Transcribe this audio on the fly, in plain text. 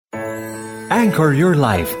Anchor your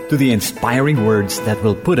life to the inspiring words that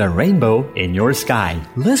will put a rainbow in your sky.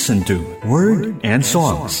 Listen to Word and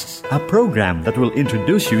Songs, a program that will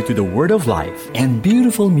introduce you to the Word of Life and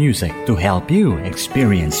beautiful music to help you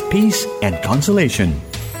experience peace and consolation.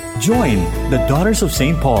 Join the Daughters of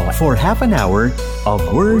St. Paul for half an hour of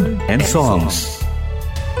Word and Songs.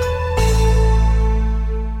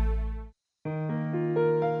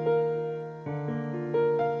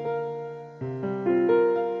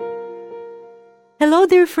 Hello,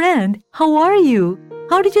 dear friend. How are you?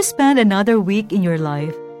 How did you spend another week in your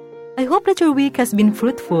life? I hope that your week has been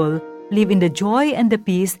fruitful. Live in the joy and the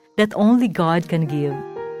peace that only God can give.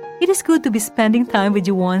 It is good to be spending time with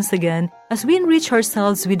you once again as we enrich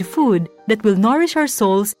ourselves with food that will nourish our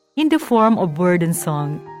souls in the form of word and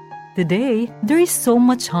song. Today, there is so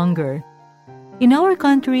much hunger. In our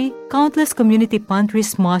country, countless community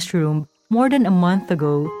pantries mushroomed more than a month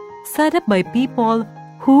ago, set up by people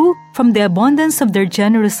who, from the abundance of their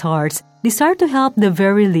generous hearts, desire to help the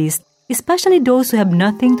very least, especially those who have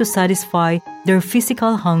nothing to satisfy their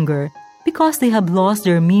physical hunger because they have lost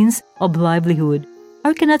their means of livelihood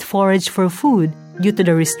or cannot forage for food due to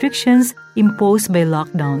the restrictions imposed by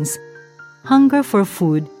lockdowns. Hunger for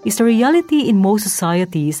food is a reality in most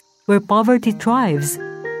societies where poverty thrives,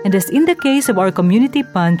 and as in the case of our community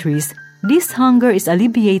pantries, this hunger is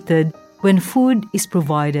alleviated when food is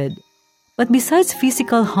provided. But besides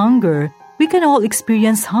physical hunger, we can all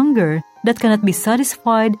experience hunger that cannot be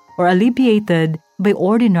satisfied or alleviated by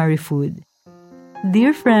ordinary food.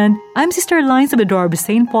 Dear friend, I'm Sister Lines of the Door of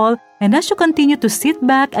St. Paul, and as you continue to sit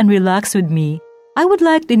back and relax with me, I would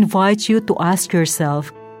like to invite you to ask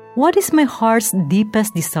yourself, what is my heart's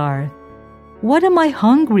deepest desire? What am I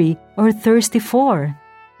hungry or thirsty for?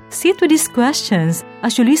 Sit with these questions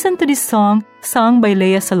as you listen to this song sung by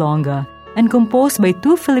Lea Salonga and composed by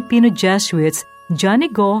two Filipino Jesuits, Johnny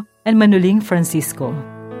Go and Manuling Francisco.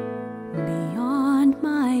 Beyond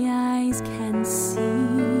my eyes can see,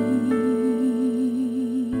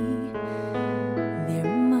 there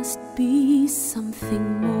must be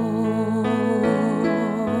something more.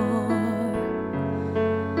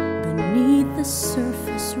 Beneath the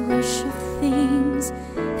surface rush of things,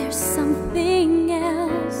 there's something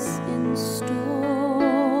else in store.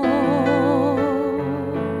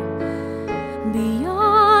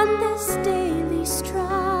 Beyond this daily strife,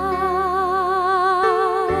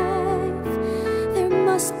 there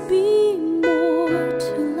must be more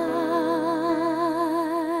to life,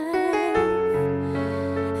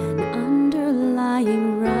 an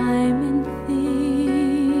underlying rhyme in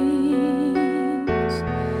things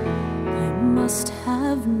I must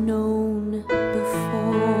have known before.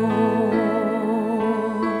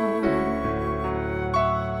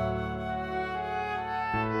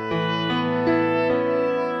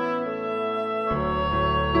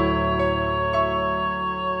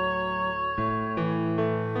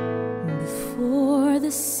 Before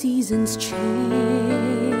the seasons changed,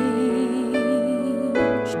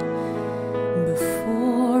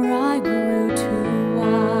 before I grew too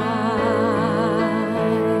wise,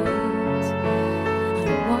 I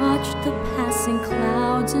watched the passing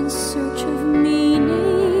clouds in search of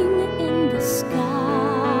meaning in the skies.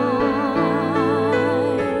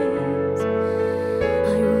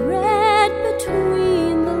 I read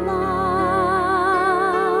between the lines,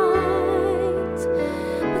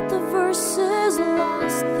 but the verses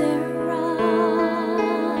lost their rhymes.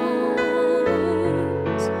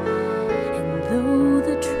 And though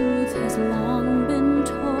the truth has long been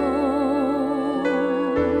told,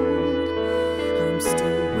 I'm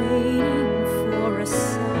still waiting for a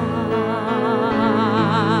sign.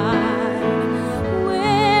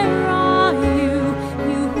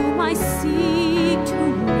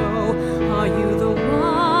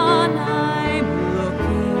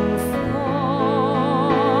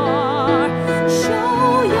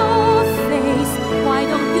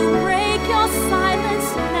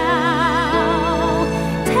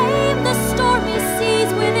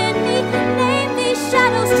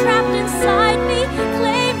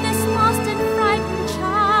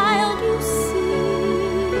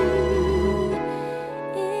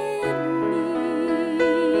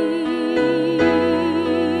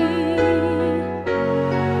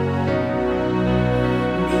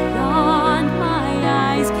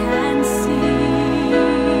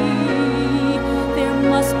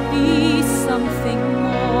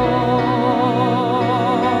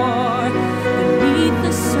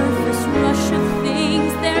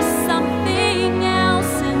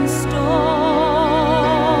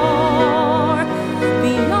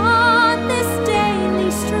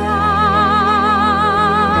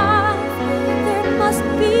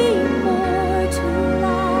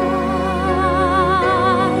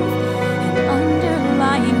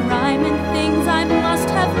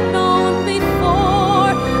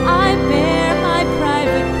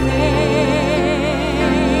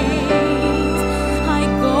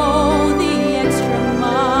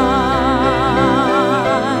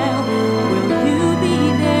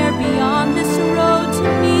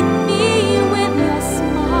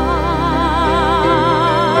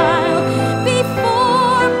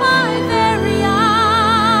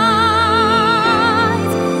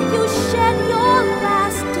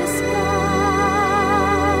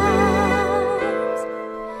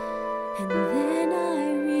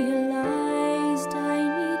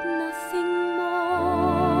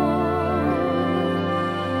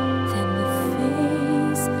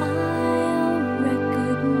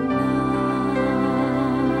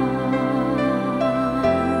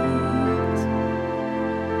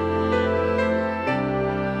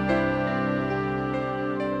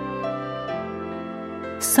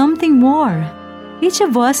 something more. Each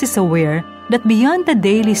of us is aware that beyond the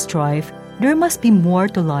daily strife, there must be more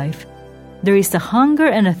to life. There is a hunger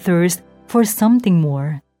and a thirst for something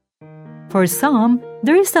more. For some,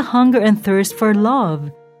 there is a hunger and thirst for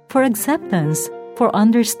love, for acceptance, for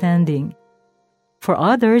understanding. For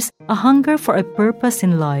others, a hunger for a purpose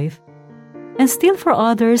in life. And still for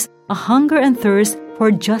others, a hunger and thirst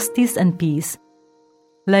for justice and peace.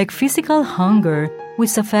 Like physical hunger,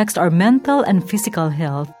 which affects our mental and physical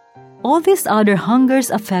health, all these other hungers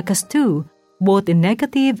affect us too, both in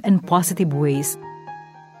negative and positive ways.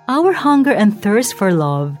 Our hunger and thirst for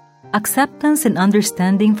love, acceptance and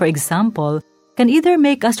understanding, for example, can either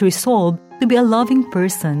make us resolve to be a loving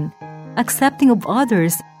person, accepting of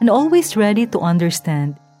others and always ready to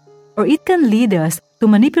understand, or it can lead us to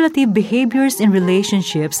manipulative behaviors in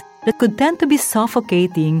relationships that could tend to be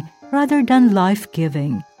suffocating rather than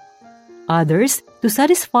life-giving. Others, to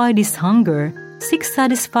satisfy this hunger, seek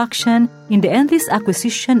satisfaction in the endless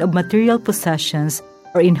acquisition of material possessions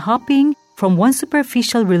or in hopping from one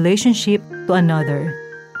superficial relationship to another.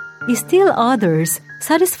 Still others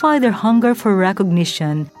satisfy their hunger for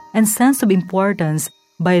recognition and sense of importance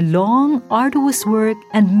by long, arduous work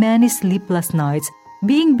and many sleepless nights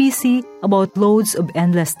being busy about loads of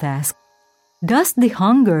endless tasks. Does the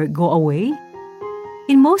hunger go away?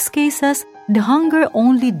 In most cases, the hunger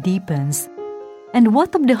only deepens. And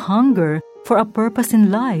what of the hunger for a purpose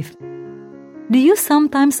in life? Do you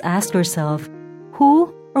sometimes ask yourself,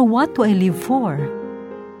 who or what do I live for?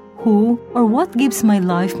 Who or what gives my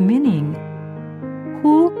life meaning?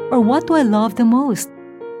 Who or what do I love the most?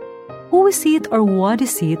 Who is it or what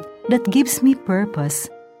is it that gives me purpose?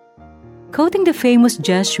 Quoting the famous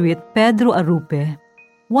Jesuit Pedro Arrupe,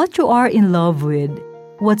 what you are in love with,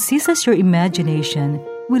 what seizes your imagination,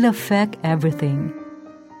 will affect everything.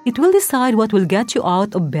 It will decide what will get you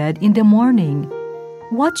out of bed in the morning,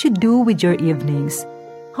 what you do with your evenings,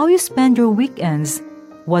 how you spend your weekends,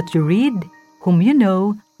 what you read, whom you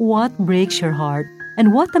know, what breaks your heart,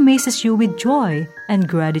 and what amazes you with joy and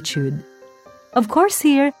gratitude. Of course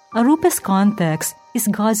here, Arrupe's context is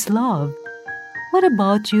God's love. What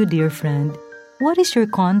about you, dear friend? What is your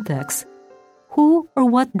context? Who or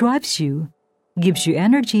what drives you, gives you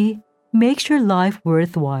energy, makes your life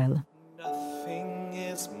worthwhile? Nothing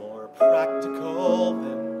is more practical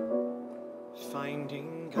than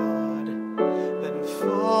finding God, than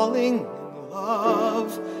falling in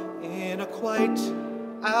love in a quite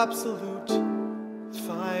absolute,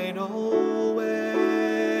 final way.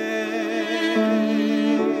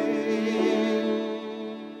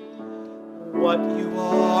 What you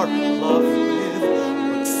are in love with,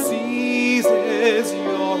 what seizes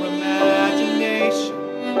your imagination,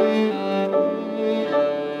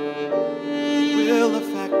 will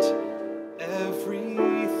affect everything.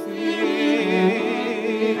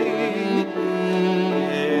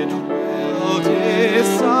 It will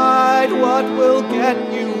decide what will get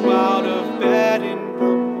you out of bed in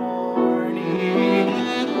the morning,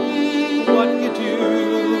 what you do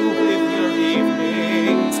with your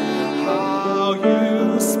evenings, how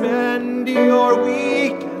you spend your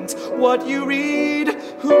weekends, what you read,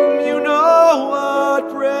 whom you know, what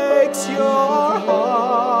breaks your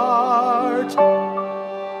heart,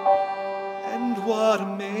 and what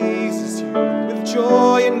amazes you with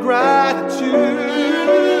joy and gratitude.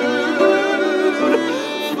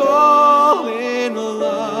 Fall in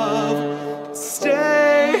love,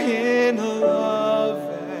 stay in love,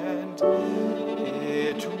 and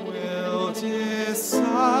it will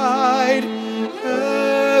decide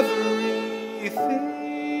everything.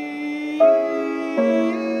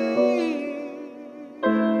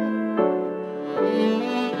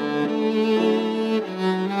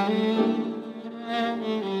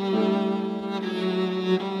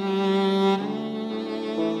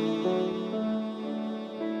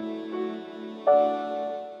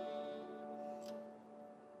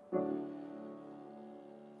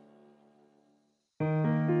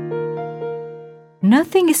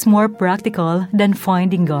 Nothing is more practical than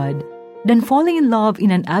finding God, than falling in love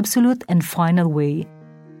in an absolute and final way.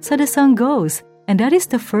 So the song goes, and that is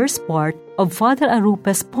the first part of Father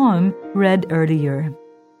Arrupe's poem read earlier.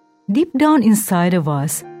 Deep down inside of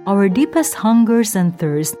us, our deepest hungers and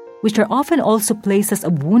thirsts, which are often also places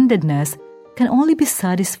of woundedness, can only be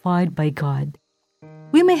satisfied by God.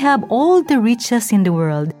 We may have all the riches in the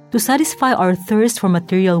world to satisfy our thirst for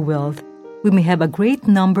material wealth. We may have a great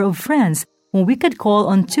number of friends whom we could call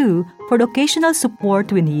on to for the occasional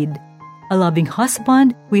support we need, a loving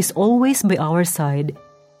husband who is always by our side,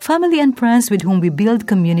 family and friends with whom we build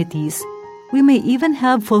communities. We may even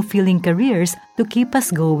have fulfilling careers to keep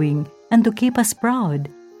us going and to keep us proud.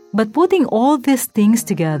 But putting all these things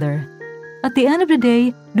together, at the end of the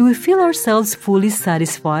day, do we feel ourselves fully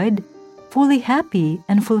satisfied, fully happy,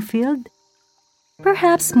 and fulfilled?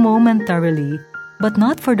 Perhaps momentarily, but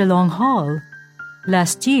not for the long haul.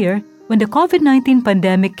 Last year, when the COVID-19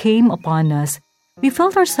 pandemic came upon us, we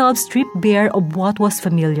felt ourselves stripped bare of what was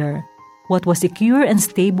familiar, what was secure and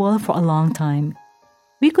stable for a long time.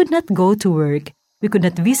 We could not go to work. We could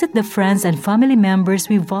not visit the friends and family members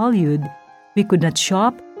we valued. We could not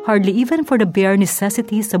shop, hardly even for the bare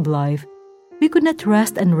necessities of life. We could not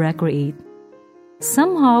rest and recreate.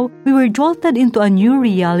 Somehow, we were jolted into a new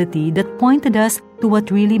reality that pointed us to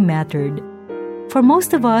what really mattered. For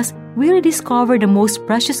most of us, we rediscovered the most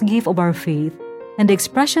precious gift of our faith and the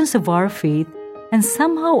expressions of our faith, and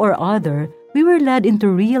somehow or other, we were led into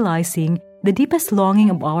realizing the deepest longing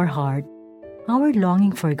of our heart, our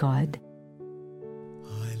longing for God.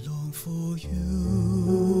 I long for you,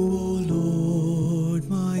 O Lord,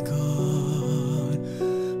 my God.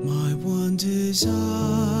 My one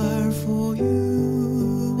desire for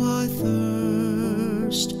you I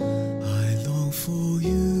thirst. I long for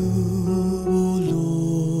you, O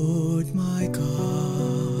Lord, my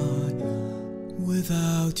God.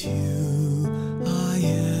 Without you, I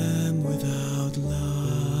am without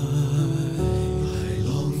life. I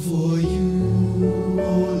long for you,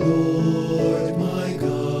 O Lord, my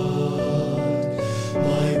God.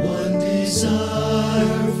 My one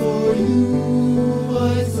desire for you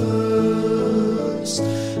I thirst.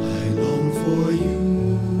 I long for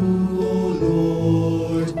you, O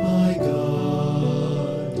Lord, my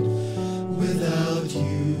God. Without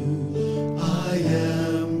you, I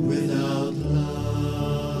am without life.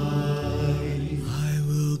 I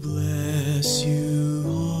will bless you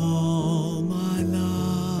all my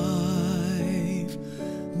life.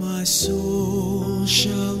 My soul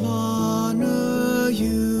shall honor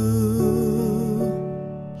you.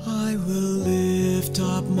 I will lift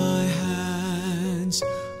up my hands,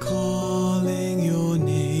 calling your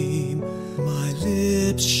name. My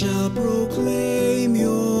lips shall proclaim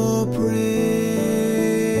your praise.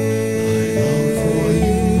 I long for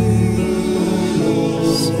you,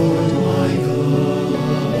 Lord, my God.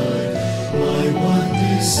 My one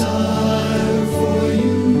desire for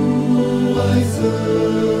you I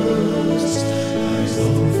thirst. I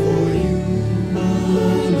long for you,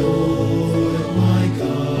 Lord, my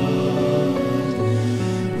God.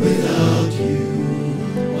 Without you,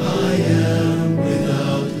 I am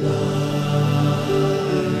without life.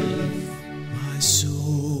 My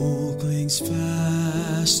soul clings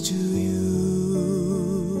fast to you.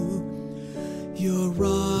 Your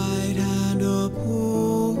right hand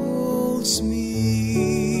upholds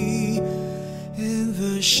me. In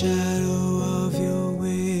the shadow of your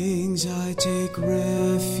wings I take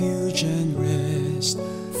refuge and rest.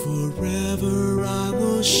 Forever I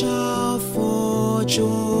will shout for joy.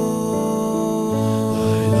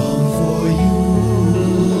 I long for you,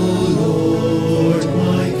 Lord,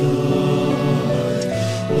 my God.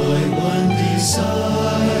 My one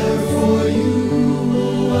desire for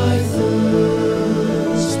you I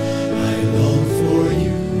thirst. I long for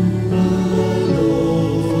you,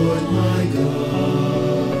 Lord, my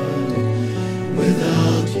God.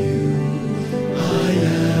 Without you, I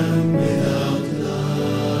am without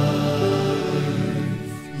life.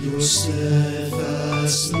 Your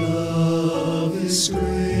steadfast love is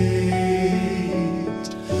great,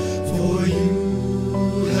 for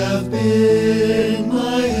you have been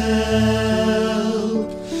my help.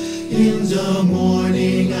 In the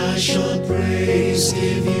morning I shall praise,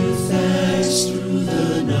 give you thanks through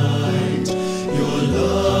the night. Your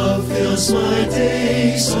love fills my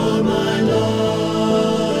days, all my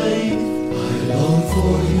life. I long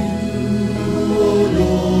for you, O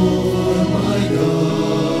Lord, my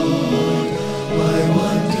God. My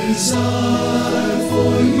one desire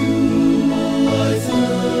for you I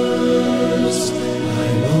thirst. I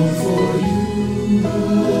long for you, O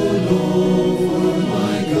Lord,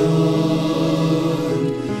 my God.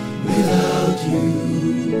 Without you,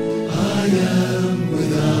 I am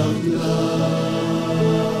without life.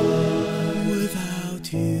 Without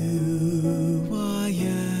you, I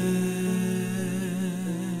am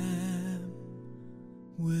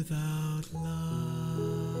without life.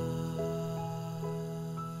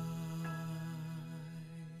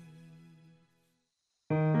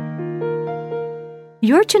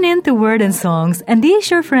 You're tuned in to Word and Songs, and this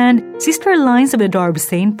is your friend, Sister Lines of the Door of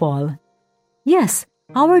St. Paul. Yes,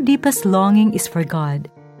 our deepest longing is for God.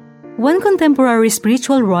 One contemporary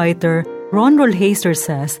spiritual writer, Ron Rolheiser,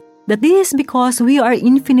 says that this is because we are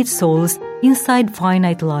infinite souls inside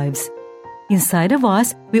finite lives. Inside of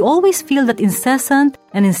us, we always feel that incessant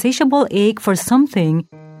and insatiable ache for something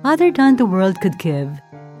other than the world could give.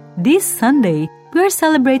 This Sunday, we are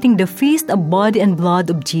celebrating the Feast of Body and Blood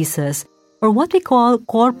of Jesus, or what we call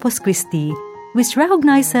Corpus Christi, which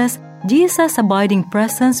recognizes Jesus' abiding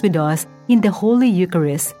presence with us in the Holy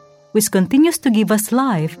Eucharist, which continues to give us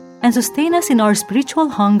life and sustain us in our spiritual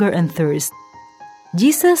hunger and thirst.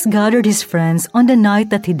 Jesus gathered his friends on the night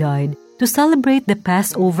that he died to celebrate the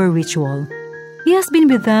Passover ritual. He has been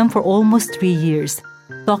with them for almost 3 years,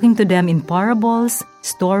 talking to them in parables,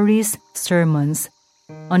 stories, sermons.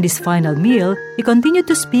 On this final meal, he continued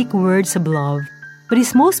to speak words of love, but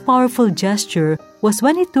his most powerful gesture was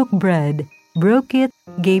when he took bread, broke it,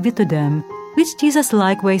 gave it to them, which Jesus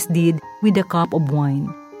likewise did with the cup of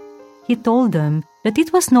wine. He told them that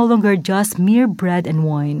it was no longer just mere bread and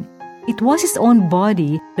wine. It was his own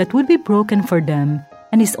body that would be broken for them,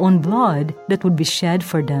 and his own blood that would be shed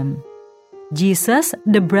for them. Jesus,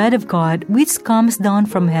 the bread of God which comes down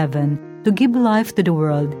from heaven to give life to the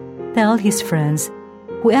world, tell his friends,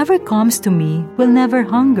 "Whoever comes to me will never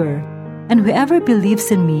hunger, and whoever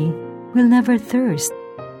believes in me will never thirst."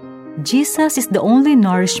 Jesus is the only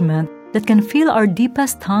nourishment that can fill our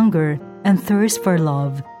deepest hunger and thirst for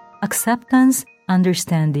love, acceptance,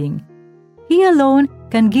 understanding. He alone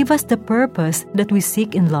can give us the purpose that we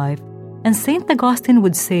seek in life, and St. Augustine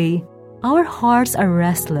would say, "Our hearts are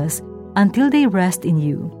restless until they rest in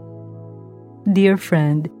you." Dear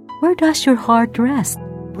friend, where does your heart rest?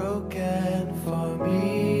 Broken for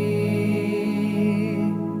me,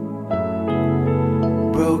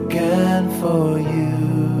 broken for you.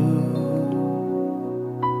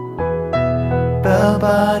 The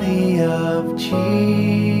body of Jesus,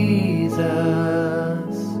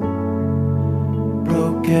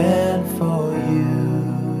 broken for you.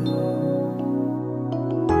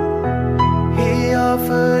 He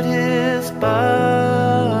offered his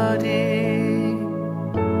body,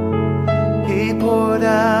 he poured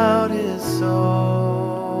out his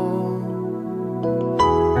soul.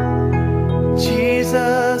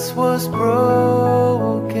 Jesus was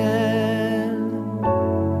broken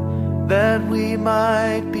that we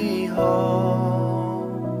might be whole.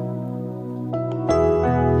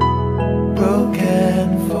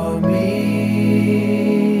 Broken for me,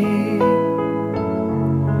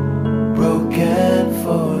 broken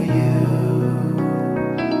for you.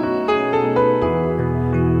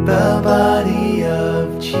 The body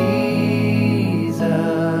of Jesus,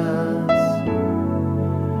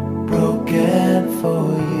 broken for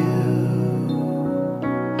you.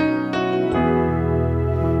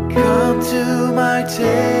 Come to my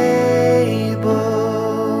table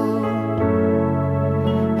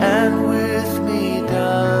and with me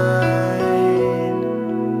dine.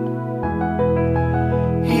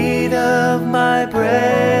 Eat of my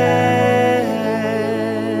bread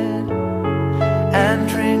and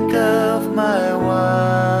drink of my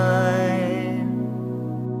wine.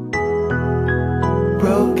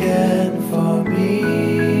 Broken for me,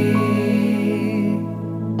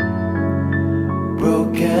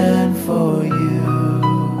 broken for you.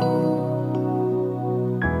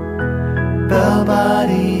 The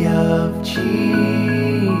body of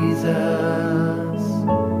Jesus,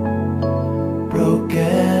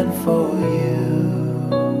 broken for you.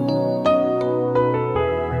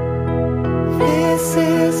 This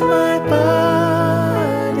is my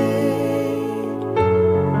body,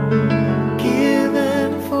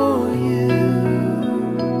 given for you.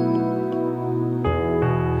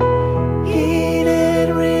 Eat it,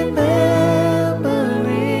 remember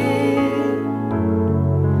it.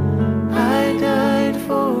 I died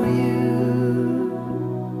for you.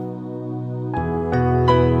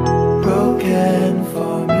 Broken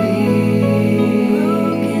for me,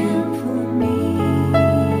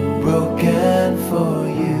 broken for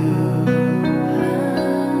you.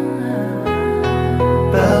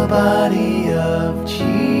 The body of Jesus,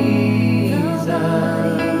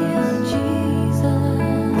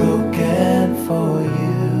 broken for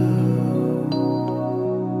you.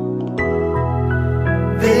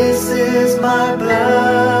 This is my blood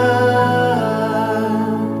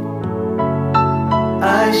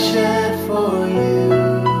I shed for you,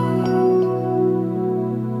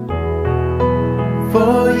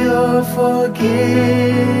 for your forgiveness,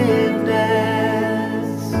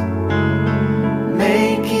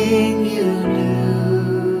 making you new.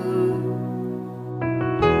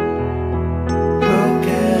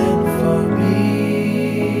 Broken for me,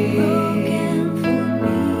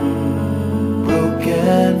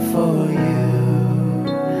 broken for you.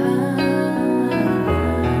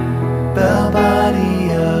 The body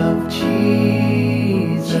of Jesus,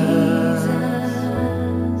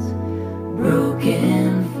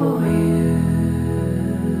 broken for you.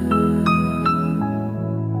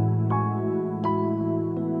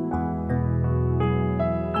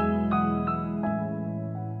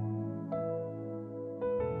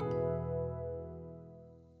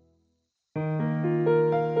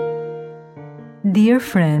 Dear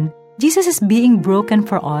friend, Jesus is being broken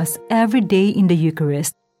for us every day in the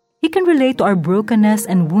Eucharist. He can relate to our brokenness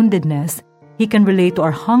and woundedness. He can relate to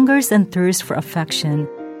our hungers and thirst for affection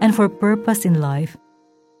and for purpose in life.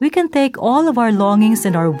 We can take all of our longings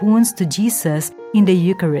and our wounds to Jesus in the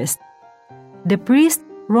Eucharist. The priest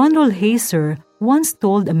Ronald Heiser once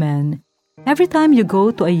told a man, "Every time you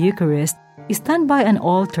go to a Eucharist, stand by an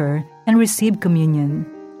altar and receive communion.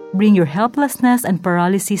 Bring your helplessness and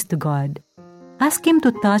paralysis to God. Ask Him to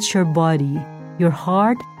touch your body, your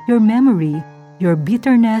heart, your memory, your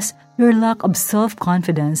bitterness, your lack of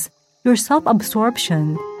self-confidence, your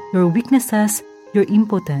self-absorption, your weaknesses, your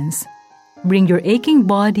impotence. Bring your aching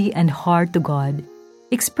body and heart to God.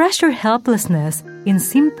 Express your helplessness in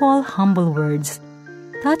simple, humble words.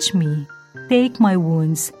 Touch me. Take my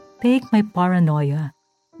wounds. Take my paranoia.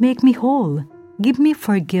 Make me whole. Give me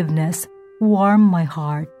forgiveness. Warm my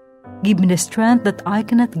heart. Give me the strength that I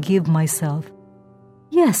cannot give myself."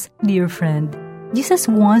 Yes, dear friend, Jesus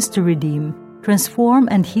wants to redeem,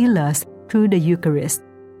 transform, and heal us through the Eucharist.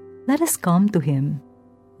 Let us come to Him.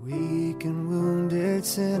 Weak and wounded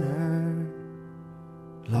sinner,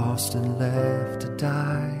 lost and left to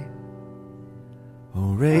die.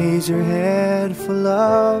 Oh, raise your head, for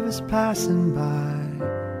love is passing by.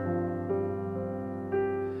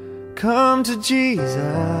 Come to Jesus,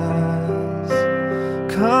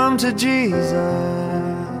 come to Jesus,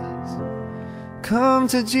 come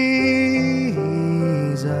to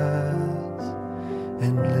Jesus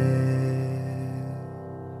and live.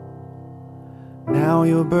 Now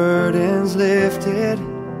your burden's lifted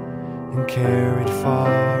and carried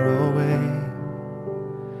far away,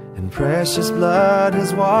 and precious blood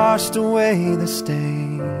has washed away the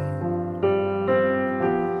stain.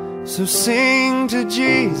 So sing to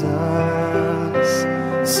Jesus,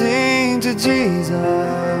 sing to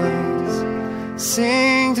Jesus,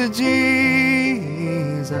 sing to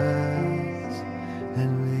Jesus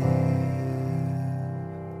and live.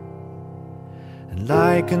 And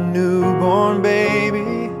like a newborn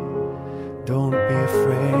baby, don't be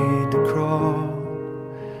afraid to crawl.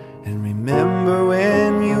 And remember,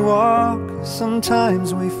 when you walk,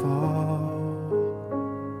 sometimes we fall.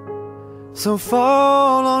 So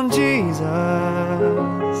fall on Jesus,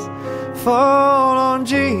 fall on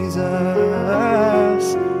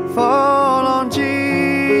Jesus, fall on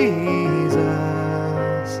Jesus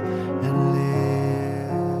and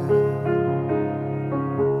live.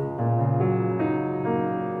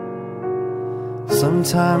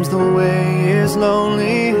 Sometimes the way is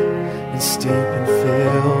lonely and steep and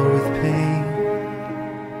filled with pain.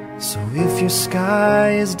 So if your sky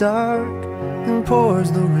is dark and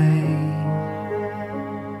pours the rain,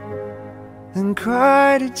 then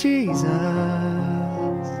cry to Jesus,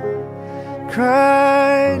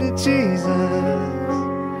 cry to Jesus,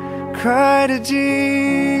 cry to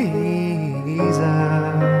Jesus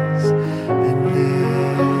and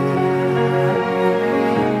live.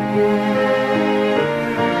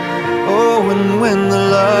 Oh, and when the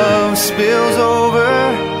love spills over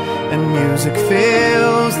and music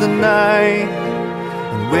fills the night,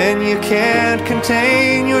 and when you can't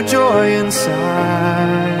contain your joy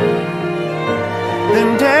inside,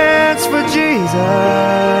 then dance for Jesus,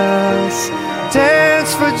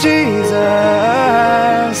 dance for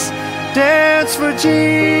Jesus, dance for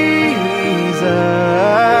Jesus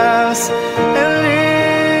and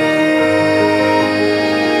live.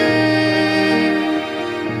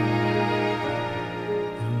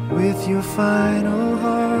 And with your final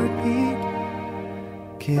heartbeat,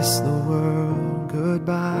 kiss the world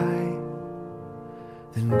goodbye.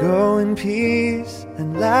 Then go in peace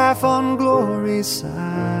and laugh on glory's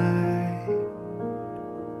side,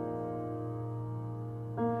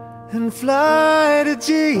 and fly to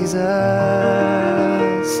Jesus,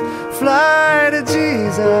 fly to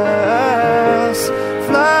Jesus,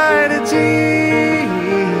 fly to Jesus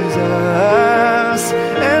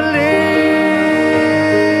and live.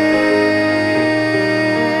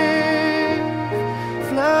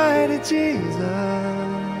 Fly to Jesus,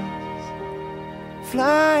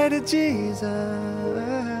 fly to Jesus,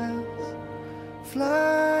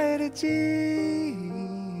 fly to Jesus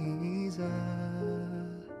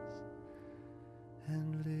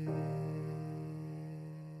and live.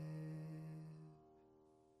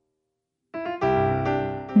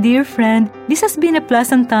 Dear friend, this has been a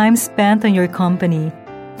pleasant time spent on your company.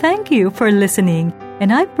 Thank you for listening,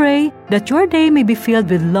 and I pray that your day may be filled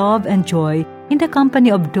with love and joy in the company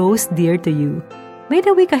of those dear to you. May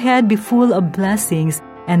the week ahead be full of blessings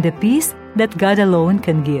and the peace that God alone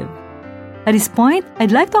can give. At this point,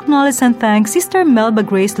 I'd like to acknowledge and thank Sister Melba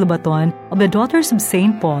Grace Lobaton of the Daughters of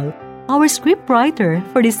St. Paul, our scriptwriter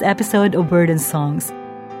for this episode of Word and Songs.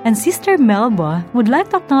 And Sister Melba would like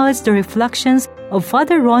to acknowledge the reflections of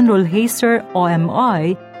Father Ron Rolheiser,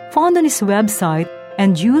 OMI, found on his website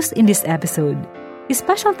and used in this episode.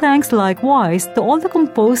 Special thanks likewise to all the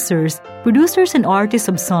composers, producers, and artists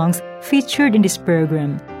of songs featured in this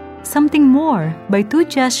program. Something More by two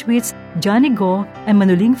Jesuits, Johnny Go and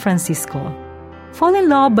Manuling Francisco. Fall in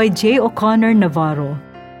Love by J. O'Connor Navarro.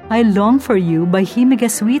 I Long for You by Hime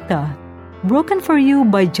Gasuita. Broken for You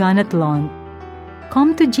by Janet Lund.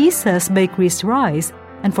 Come to Jesus by Chris Rice.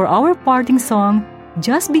 And for our parting song,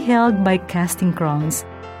 Just Be Held by Casting Crowns.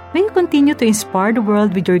 May you continue to inspire the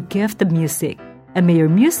world with your gift of music. And may your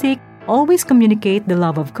music always communicate the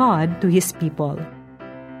love of God to His people.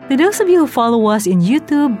 To those of you who follow us in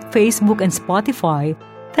YouTube, Facebook, and Spotify,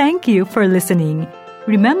 thank you for listening.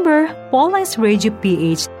 Remember, Paulines Radio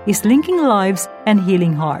PH is linking lives and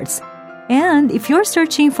healing hearts. And if you're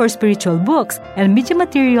searching for spiritual books and media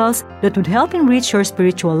materials that would help enrich your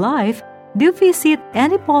spiritual life, do visit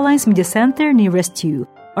any Paulines Media Center nearest you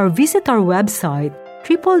or visit our website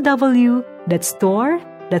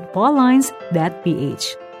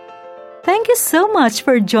www.store.paulines.ph. Thank you so much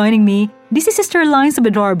for joining me. This is Sister Lines of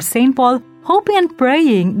the Door of St. Paul, hoping and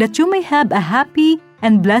praying that you may have a happy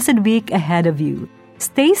and blessed week ahead of you.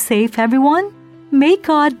 Stay safe, everyone. May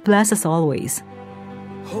God bless us always.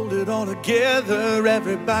 Hold it all together,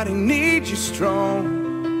 everybody needs you strong.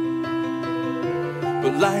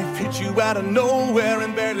 But life hits you out of nowhere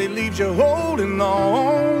and barely leaves you holding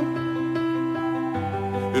on.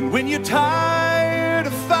 And when you're tired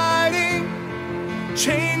of fighting,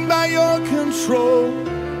 chained by your control,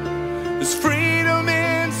 there's freedom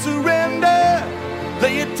in surrender.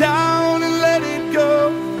 Lay it down and let it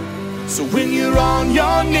go. So when you're on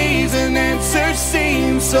your knees and answers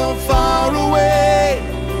seem so far away,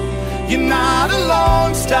 you're not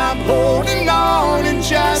alone. Stop holding on and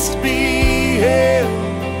just be held.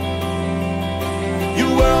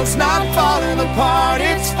 Your world's not falling apart,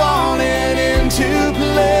 it's falling into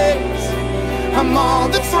place. I'm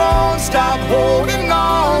on the throne, stop holding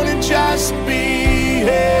on and just be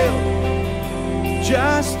held.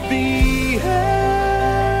 Just be held.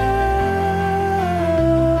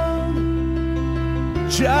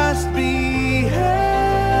 Just be held.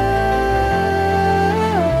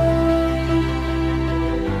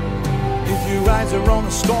 If your eyes are on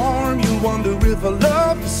a storm, you wonder if our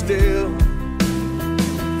love is still.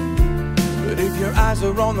 But if your eyes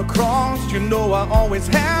are on the cross, you know I always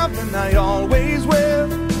have and I always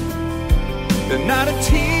will. And not a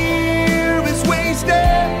tear is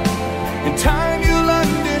wasted. In time you'll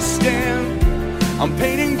understand. I'm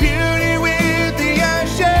painting beauty with the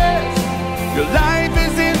ashes. Your life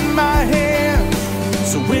is in my hands.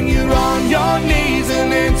 So when you're on your knees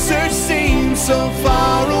and answers seem so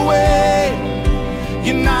far away,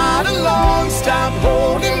 you're not alone. Stop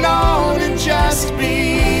holding on and just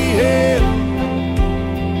be held.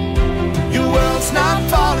 Your world's not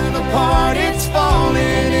falling apart, it's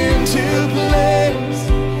falling into place.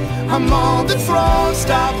 I'm on the throne,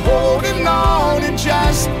 stop holding on and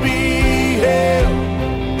just be held.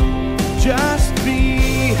 Just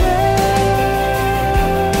be held.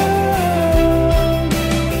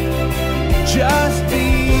 Just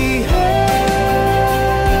be held.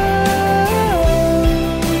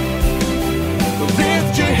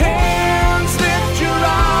 Lift your hands, lift your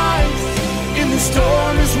eyes. In the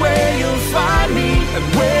storm is where you'll find me. And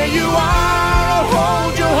where you are, I'll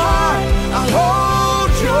hold your heart. I'll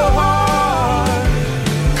hold your heart.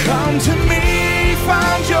 Come to me,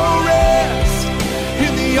 find your rest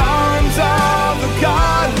in the arms of the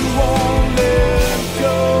God who won't let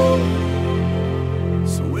go.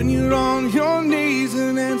 So when you're on your knees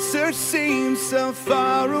and answers seem so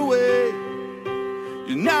far away,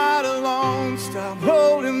 you're not alone. Stop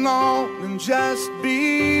holding on and just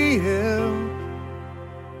be held.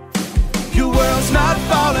 Your world's not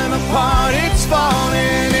falling apart, it's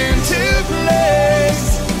falling into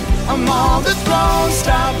place. I'm on the throne,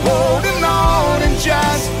 stop holding on and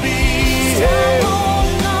just be held.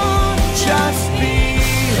 Just be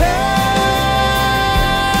held.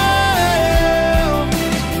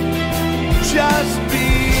 Just be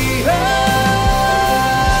held.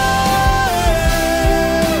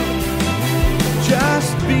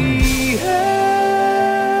 Just be held.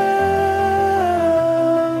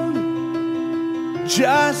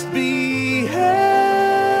 Just be held.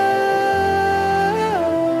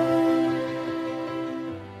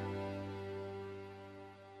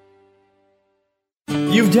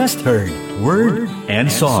 You've just heard Word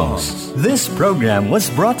and Songs. This program was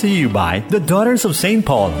brought to you by the Daughters of St.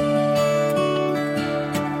 Paul.